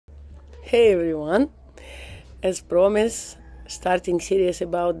Hey everyone! As promised, starting series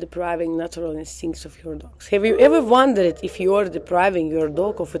about depriving natural instincts of your dogs. Have you ever wondered if you are depriving your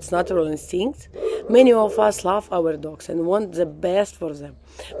dog of its natural instincts? Many of us love our dogs and want the best for them.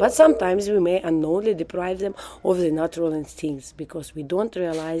 But sometimes we may unknowingly deprive them of the natural instincts because we don't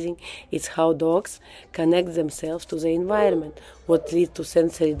realizing it's how dogs connect themselves to the environment, what leads to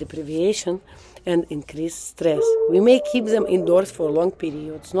sensory deprivation and increased stress. We may keep them indoors for long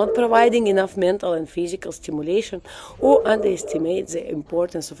periods, not providing enough mental and physical stimulation, or underestimate the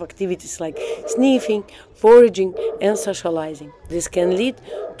importance of activities like sniffing, foraging, and socializing. This can lead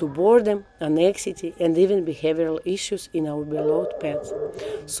to boredom, anxiety, and even behavioral issues in our beloved pets.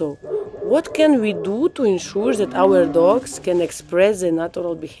 So, what can we do to ensure that our dogs can express their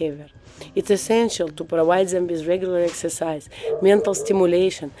natural behavior? It's essential to provide them with regular exercise, mental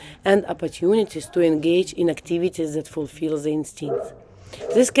stimulation, and opportunities to engage in activities that fulfill the instincts.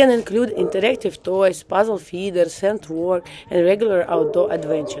 This can include interactive toys, puzzle feeders, scent work, and regular outdoor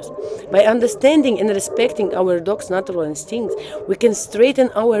adventures. By understanding and respecting our dog's natural instincts, we can strengthen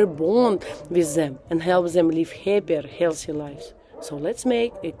our bond with them and help them live happier, healthy lives. So let's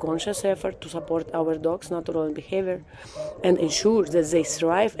make a conscious effort to support our dogs' natural behavior and ensure that they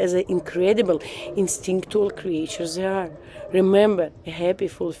thrive as the incredible instinctual creatures they are. Remember, a happy,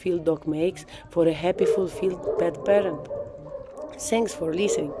 fulfilled dog makes for a happy, fulfilled pet parent. Thanks for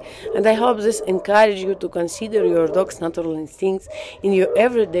listening, and I hope this encourages you to consider your dog's natural instincts in your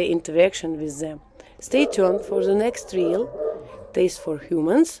everyday interaction with them. Stay tuned for the next reel, Taste for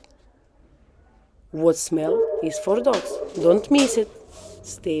Humans. What smell is for dogs? Don't miss it.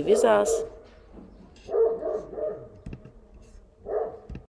 Stay with us.